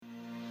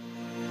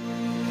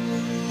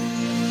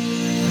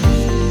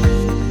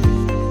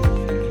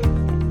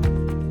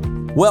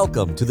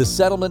Welcome to the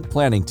Settlement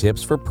Planning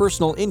Tips for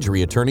Personal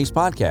Injury Attorneys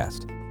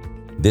podcast.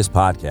 This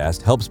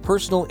podcast helps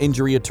personal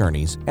injury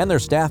attorneys and their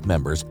staff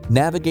members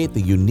navigate the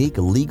unique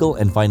legal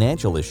and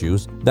financial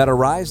issues that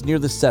arise near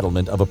the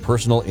settlement of a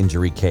personal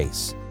injury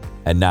case.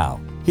 And now,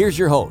 here's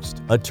your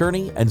host,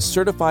 attorney and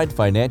certified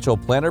financial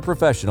planner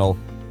professional,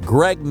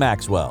 Greg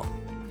Maxwell.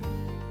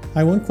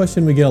 Hi, one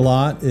question we get a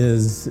lot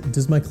is,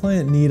 does my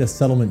client need a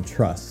settlement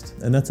trust?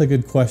 And that's a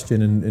good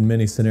question in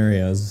many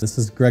scenarios. This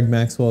is Greg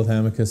Maxwell with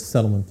Amicus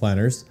Settlement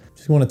Planners.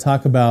 Just want to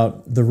talk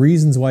about the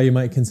reasons why you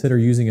might consider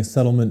using a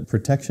settlement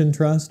protection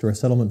trust or a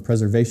settlement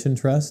preservation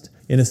trust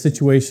in a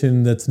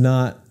situation that's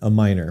not a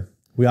minor.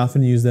 We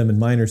often use them in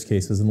minors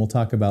cases, and we'll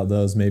talk about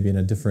those maybe in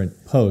a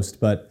different post.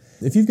 But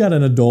if you've got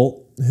an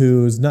adult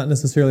who's not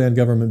necessarily on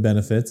government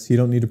benefits, you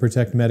don't need to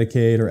protect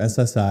Medicaid or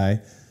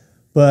SSI,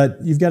 but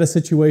you've got a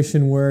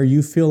situation where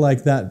you feel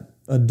like that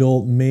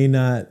adult may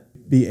not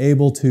be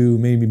able to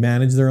maybe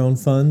manage their own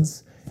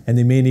funds, and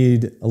they may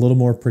need a little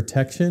more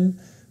protection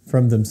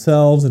from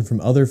themselves and from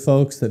other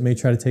folks that may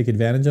try to take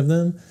advantage of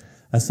them,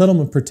 a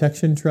settlement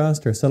protection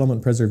trust or a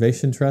settlement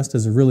preservation trust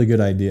is a really good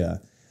idea.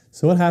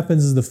 So what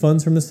happens is the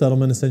funds from the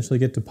settlement essentially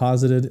get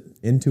deposited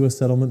into a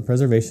settlement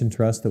preservation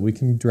trust that we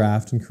can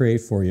draft and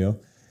create for you.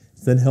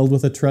 It's then held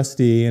with a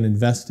trustee and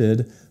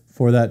invested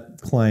for that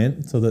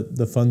client so that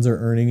the funds are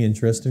earning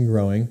interest and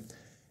growing.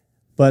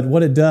 But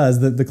what it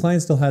does, the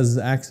client still has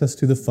access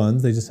to the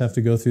funds, they just have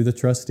to go through the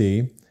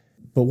trustee.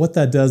 But what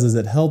that does is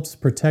it helps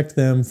protect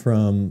them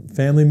from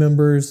family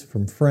members,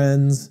 from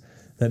friends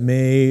that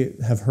may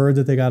have heard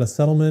that they got a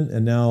settlement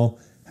and now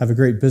have a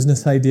great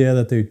business idea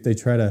that they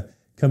try to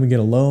come and get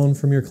a loan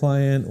from your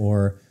client,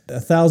 or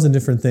 1,000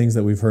 different things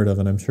that we've heard of,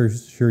 and I'm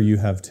sure you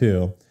have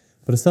too.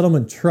 But a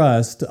settlement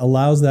trust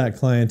allows that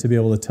client to be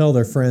able to tell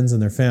their friends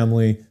and their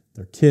family,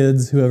 their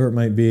kids, whoever it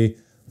might be,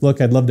 look,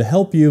 I'd love to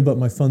help you, but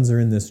my funds are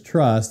in this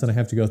trust and I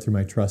have to go through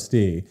my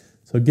trustee.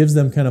 So it gives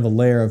them kind of a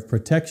layer of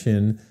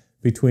protection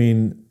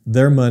between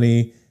their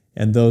money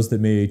and those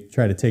that may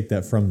try to take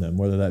that from them,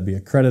 whether that be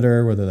a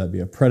creditor, whether that be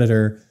a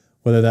predator,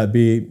 whether that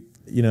be,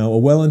 a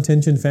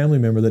well-intentioned family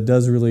member that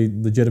does really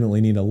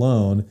legitimately need a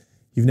loan.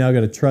 You've now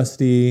got a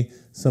trustee,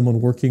 someone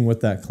working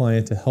with that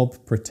client to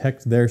help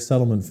protect their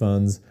settlement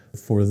funds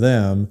for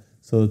them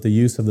so that the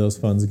use of those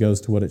funds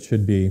goes to what it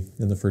should be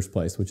in the first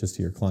place, which is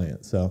to your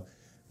client. So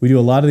we do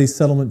a lot of these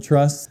settlement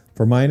trusts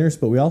for minors,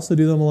 but we also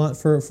do them a lot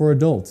for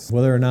adults,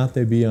 whether or not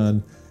they be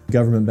on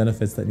government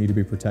benefits that need to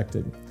be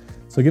protected.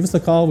 So give us a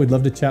call. We'd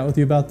love to chat with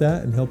you about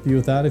that and help you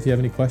with that. If you have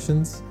any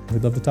questions,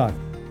 we'd love to talk.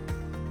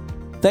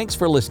 Thanks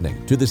for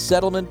listening to the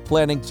Settlement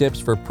Planning Tips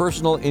for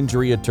Personal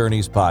Injury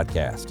Attorneys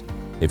podcast.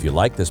 If you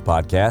like this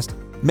podcast,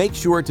 make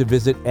sure to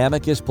visit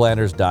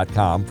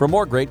amicusplanners.com for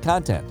more great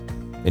content,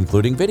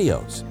 including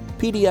videos,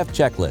 PDF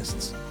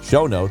checklists,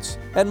 show notes,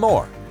 and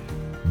more.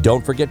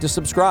 Don't forget to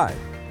subscribe,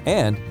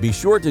 and be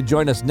sure to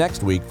join us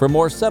next week for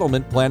more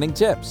settlement planning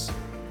tips.